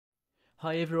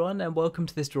Hi everyone and welcome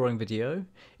to this drawing video.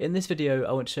 In this video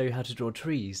I want to show you how to draw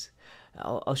trees.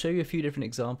 I'll show you a few different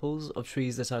examples of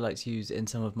trees that I like to use in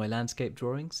some of my landscape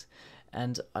drawings,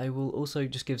 and I will also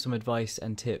just give some advice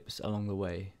and tips along the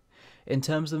way. In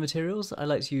terms of the materials, I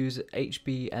like to use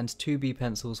HB and 2B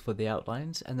pencils for the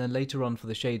outlines, and then later on for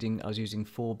the shading I was using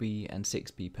 4B and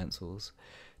 6B pencils.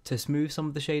 To smooth some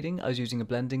of the shading I was using a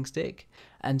blending stick,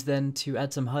 and then to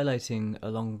add some highlighting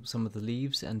along some of the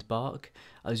leaves and bark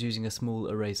I was using a small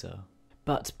eraser.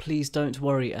 But please don't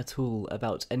worry at all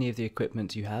about any of the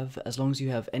equipment you have. As long as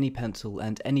you have any pencil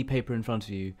and any paper in front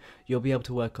of you, you'll be able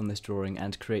to work on this drawing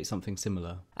and create something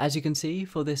similar. As you can see,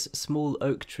 for this small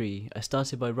oak tree I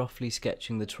started by roughly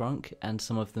sketching the trunk and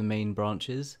some of the main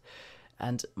branches.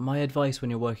 And my advice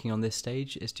when you're working on this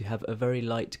stage is to have a very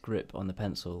light grip on the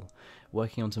pencil,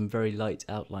 working on some very light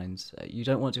outlines. You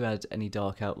don't want to add any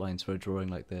dark outlines for a drawing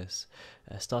like this,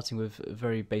 starting with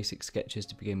very basic sketches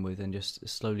to begin with and just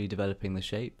slowly developing the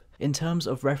shape. In terms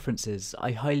of references,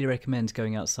 I highly recommend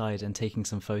going outside and taking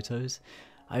some photos.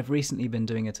 I've recently been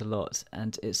doing it a lot,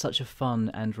 and it's such a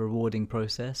fun and rewarding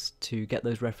process to get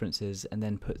those references and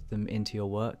then put them into your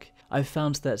work. I've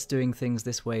found that doing things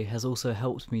this way has also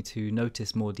helped me to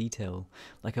notice more detail,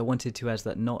 like I wanted to add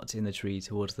that knot in the tree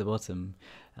towards the bottom.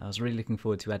 I was really looking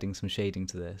forward to adding some shading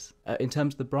to this. In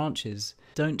terms of the branches,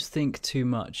 don't think too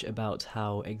much about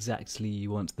how exactly you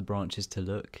want the branches to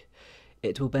look.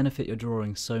 It will benefit your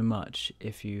drawing so much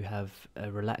if you have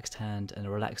a relaxed hand and a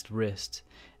relaxed wrist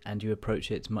and you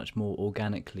approach it much more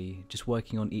organically, just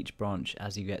working on each branch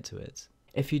as you get to it.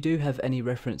 If you do have any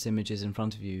reference images in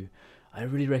front of you, I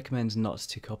really recommend not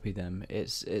to copy them.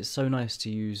 It's so nice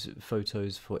to use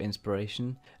photos for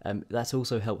inspiration. That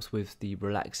also helps with the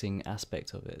relaxing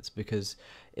aspect of it, because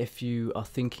if you are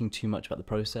thinking too much about the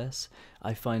process,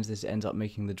 I find this ends up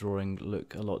making the drawing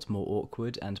look a lot more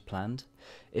awkward and planned.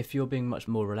 If you're being much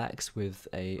more relaxed with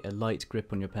a light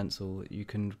grip on your pencil, you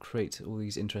can create all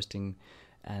these interesting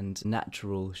and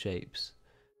natural shapes.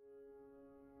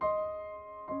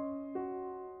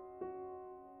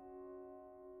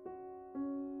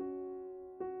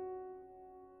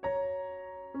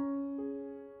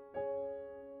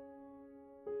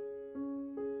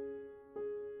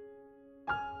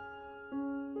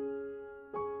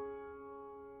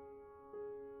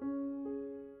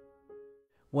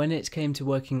 When it came to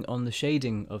working on the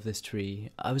shading of this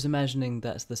tree, I was imagining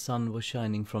that the sun was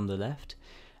shining from the left,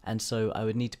 and so I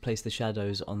would need to place the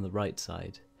shadows on the right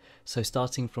side. So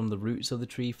starting from the roots of the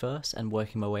tree first and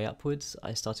working my way upwards,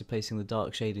 I started placing the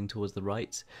dark shading towards the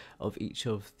right of each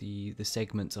of the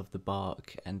segments of the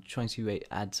bark and trying to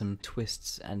add some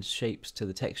twists and shapes to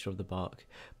the texture of the bark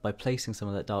by placing some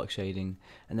of that dark shading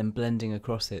and then blending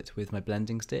across it with my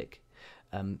blending stick.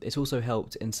 It also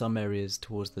helped in some areas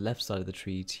towards the left side of the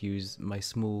tree to use my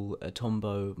small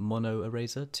Tombow mono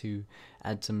eraser to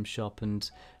add some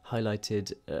sharpened,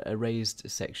 highlighted, erased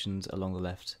sections along the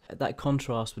left. That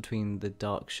contrast between the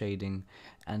dark shading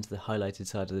and the highlighted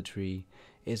side of the tree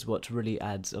is what really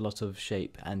adds a lot of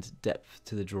shape and depth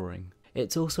to the drawing.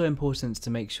 It's also important to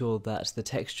make sure that the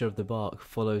texture of the bark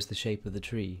follows the shape of the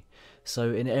tree.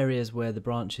 So in areas where the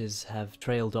branches have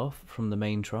trailed off from the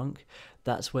main trunk,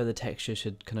 that's where the texture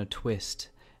should kind of twist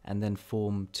and then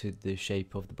form to the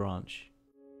shape of the branch.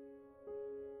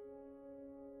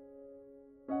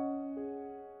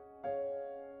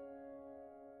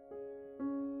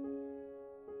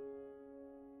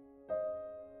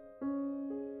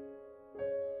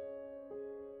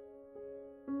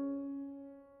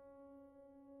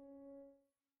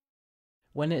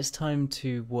 When it's time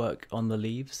to work on the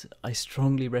leaves, I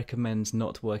strongly recommend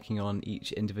not working on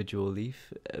each individual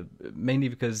leaf, mainly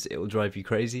because it will drive you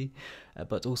crazy,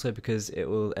 but also because it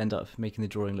will end up making the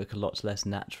drawing look a lot less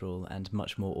natural and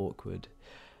much more awkward.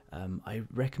 I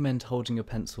recommend holding your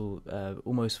pencil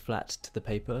almost flat to the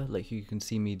paper, like you can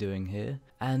see me doing here,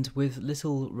 and with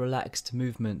little relaxed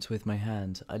movement with my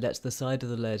hand, I let the side of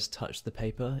the lead touch the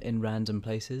paper in random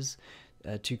places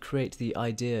to create the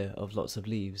idea of lots of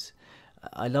leaves.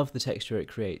 I love the texture it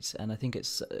creates, and I think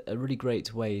it's a really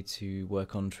great way to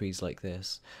work on trees like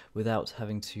this without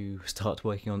having to start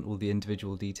working on all the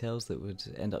individual details that would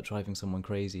end up driving someone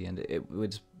crazy, and it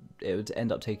would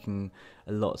end up taking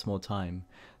a lot more time.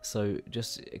 So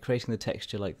just creating the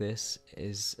texture like this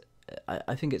is,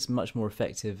 I think it's much more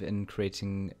effective in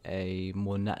creating a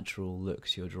more natural look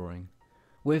to your drawing.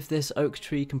 With this oak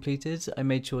tree completed, I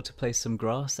made sure to place some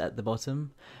grass at the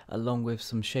bottom, along with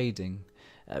some shading,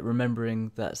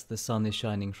 remembering that the sun is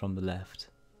shining from the left.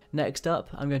 Next up,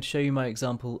 I'm going to show you my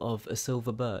example of a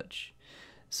silver birch.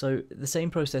 So the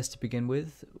same process to begin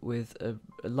with a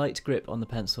light grip on the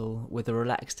pencil, with a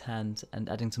relaxed hand, and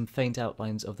adding some faint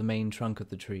outlines of the main trunk of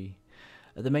the tree.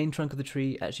 The main trunk of the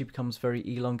tree actually becomes very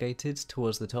elongated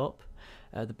towards the top.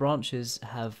 The branches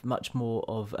have much more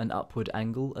of an upward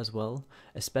angle as well,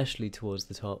 especially towards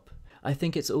the top. I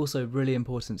think it's also really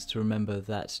important to remember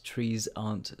that trees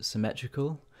aren't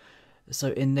symmetrical.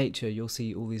 So in nature you'll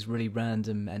see all these really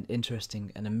random and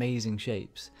interesting and amazing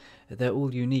shapes. They're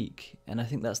all unique, and I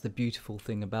think that's the beautiful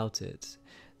thing about it.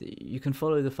 You can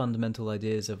follow the fundamental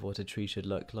ideas of what a tree should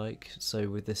look like. So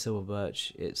with the silver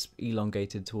birch, it's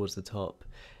elongated towards the top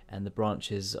and the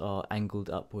branches are angled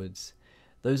upwards.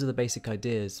 Those are the basic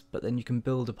ideas, but then you can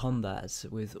build upon that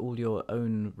with all your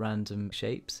own random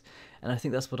shapes. And I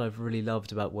think that's what I've really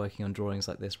loved about working on drawings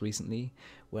like this recently,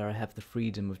 where I have the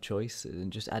freedom of choice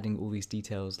and just adding all these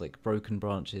details like broken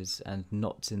branches and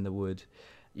knots in the wood.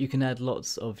 You can add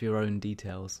lots of your own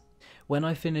details. When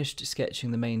I finished sketching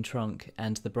the main trunk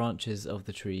and the branches of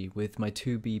the tree with my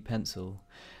 2B pencil,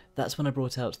 that's when I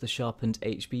brought out the sharpened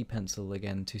HB pencil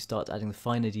again to start adding the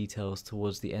finer details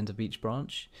towards the end of each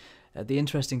branch. The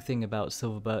interesting thing about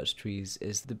silver birch trees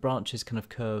is the branches kind of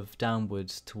curve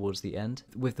downwards towards the end.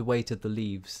 With the weight of the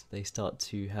leaves, they start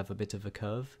to have a bit of a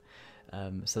curve.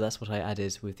 So that's what I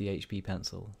added with the HB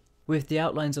pencil. With the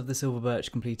outlines of the silver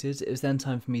birch completed, it was then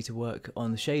time for me to work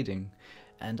on the shading.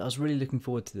 And I was really looking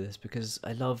forward to this because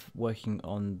I love working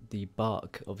on the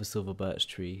bark of a silver birch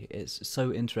tree. It's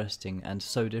so interesting and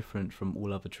so different from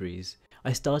all other trees.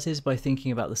 I started by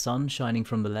thinking about the sun shining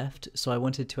from the left, so I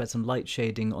wanted to add some light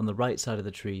shading on the right side of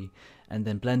the tree, and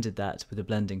then blended that with a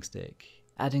blending stick.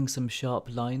 Adding some sharp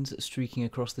lines streaking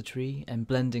across the tree and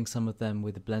blending some of them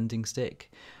with a blending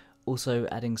stick. Also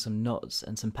adding some knots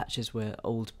and some patches where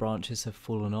old branches have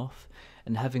fallen off,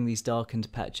 and having these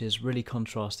darkened patches really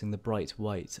contrasting the bright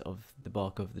white of the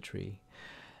bark of the tree.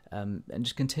 And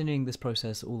just continuing this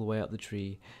process all the way up the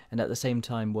tree, and at the same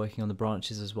time working on the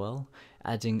branches as well,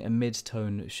 adding a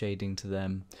mid-tone shading to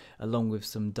them, along with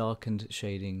some darkened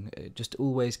shading, just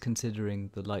always considering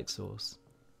the light source.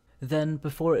 Then,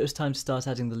 before it was time to start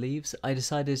adding the leaves, I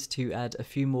decided to add a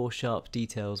few more sharp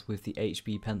details with the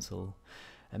HB pencil,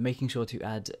 and making sure to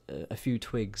add a few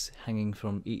twigs hanging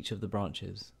from each of the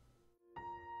branches.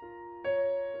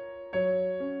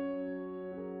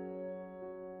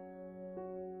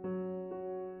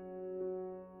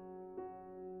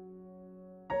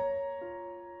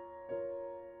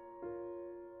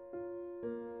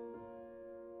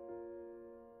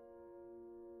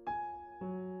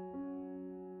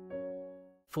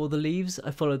 For the leaves,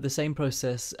 I followed the same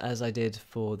process as I did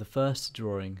for the first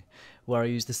drawing, where I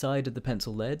used the side of the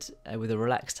pencil lead with a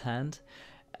relaxed hand,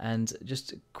 and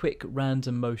just quick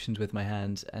random motions with my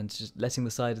hand, and just letting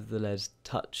the side of the lead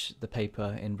touch the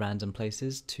paper in random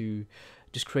places to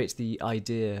just create the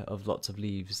idea of lots of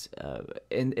leaves.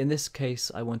 In this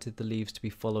case, I wanted the leaves to be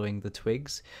following the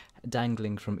twigs,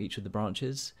 dangling from each of the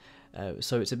branches.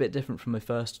 So it's a bit different from my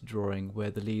first drawing,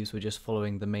 where the leaves were just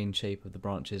following the main shape of the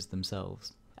branches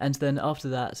themselves. And then after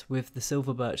that, with the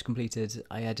silver birch completed,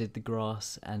 I added the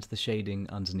grass and the shading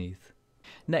underneath.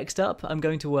 Next up, I'm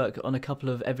going to work on a couple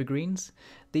of evergreens.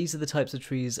 These are the types of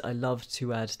trees I love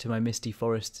to add to my misty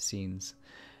forest scenes.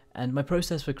 And my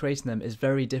process for creating them is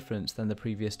very different than the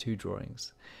previous two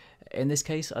drawings. In this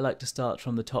case, I like to start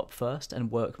from the top first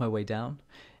and work my way down,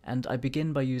 and I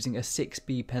begin by using a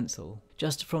 6B pencil,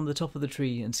 just from the top of the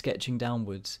tree and sketching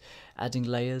downwards, adding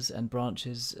layers and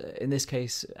branches, in this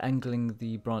case angling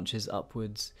the branches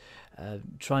upwards,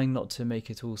 trying not to make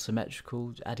it all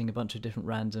symmetrical, adding a bunch of different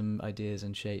random ideas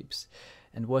and shapes,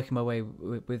 and working my way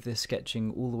with this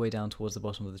sketching all the way down towards the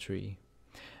bottom of the tree.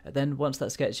 Then once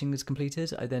that sketching is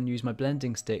completed, I then use my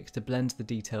blending stick to blend the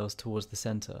details towards the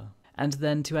centre. And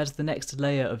then to add the next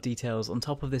layer of details on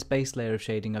top of this base layer of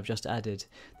shading I've just added,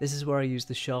 this is where I use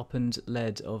the sharpened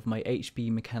lead of my HB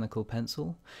mechanical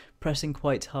pencil, pressing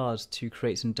quite hard to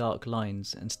create some dark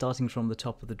lines and starting from the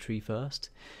top of the tree first.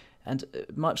 And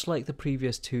much like the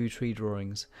previous two tree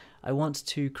drawings, I want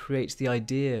to create the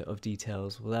idea of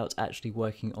details without actually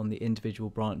working on the individual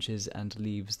branches and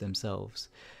leaves themselves.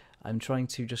 I'm trying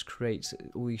to just create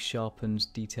all these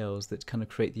sharpened details that kind of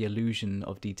create the illusion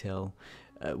of detail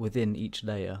within each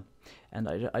layer. And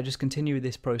I just continue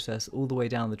this process all the way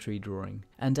down the tree drawing.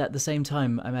 And at the same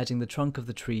time, I'm adding the trunk of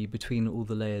the tree between all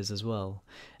the layers as well.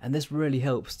 And this really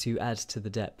helps to add to the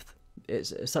depth.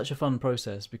 It's such a fun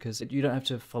process because you don't have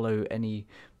to follow any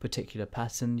particular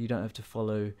pattern, you don't have to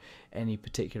follow any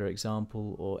particular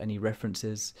example or any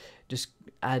references. Just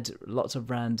add lots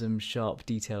of random sharp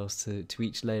details to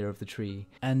each layer of the tree,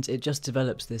 and it just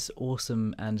develops this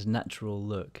awesome and natural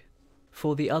look.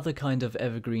 For the other kind of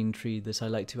evergreen tree that I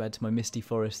like to add to my misty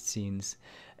forest scenes,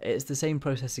 it's the same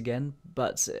process again,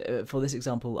 but for this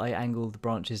example I angle the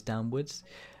branches downwards.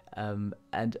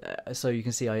 So you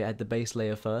can see I add the base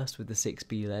layer first with the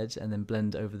 6B lead and then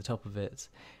blend over the top of it,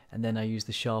 and then I use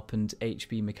the sharpened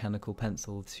HB mechanical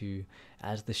pencil to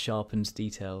add the sharpened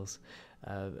details,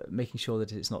 making sure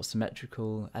that it's not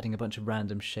symmetrical, adding a bunch of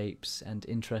random shapes and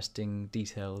interesting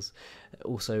details,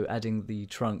 also adding the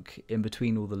trunk in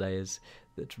between all the layers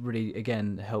that really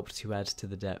again helped to add to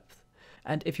the depth.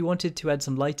 And if you wanted to add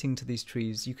some lighting to these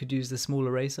trees, you could use the small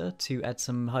eraser to add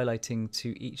some highlighting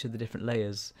to each of the different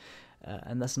layers,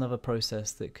 and that's another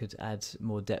process that could add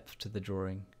more depth to the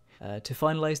drawing. To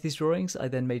finalise these drawings, I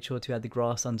then made sure to add the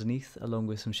grass underneath along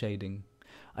with some shading.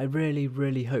 I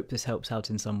really hope this helps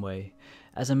out in some way.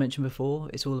 As I mentioned before,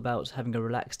 it's all about having a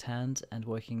relaxed hand and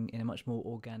working in a much more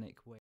organic way.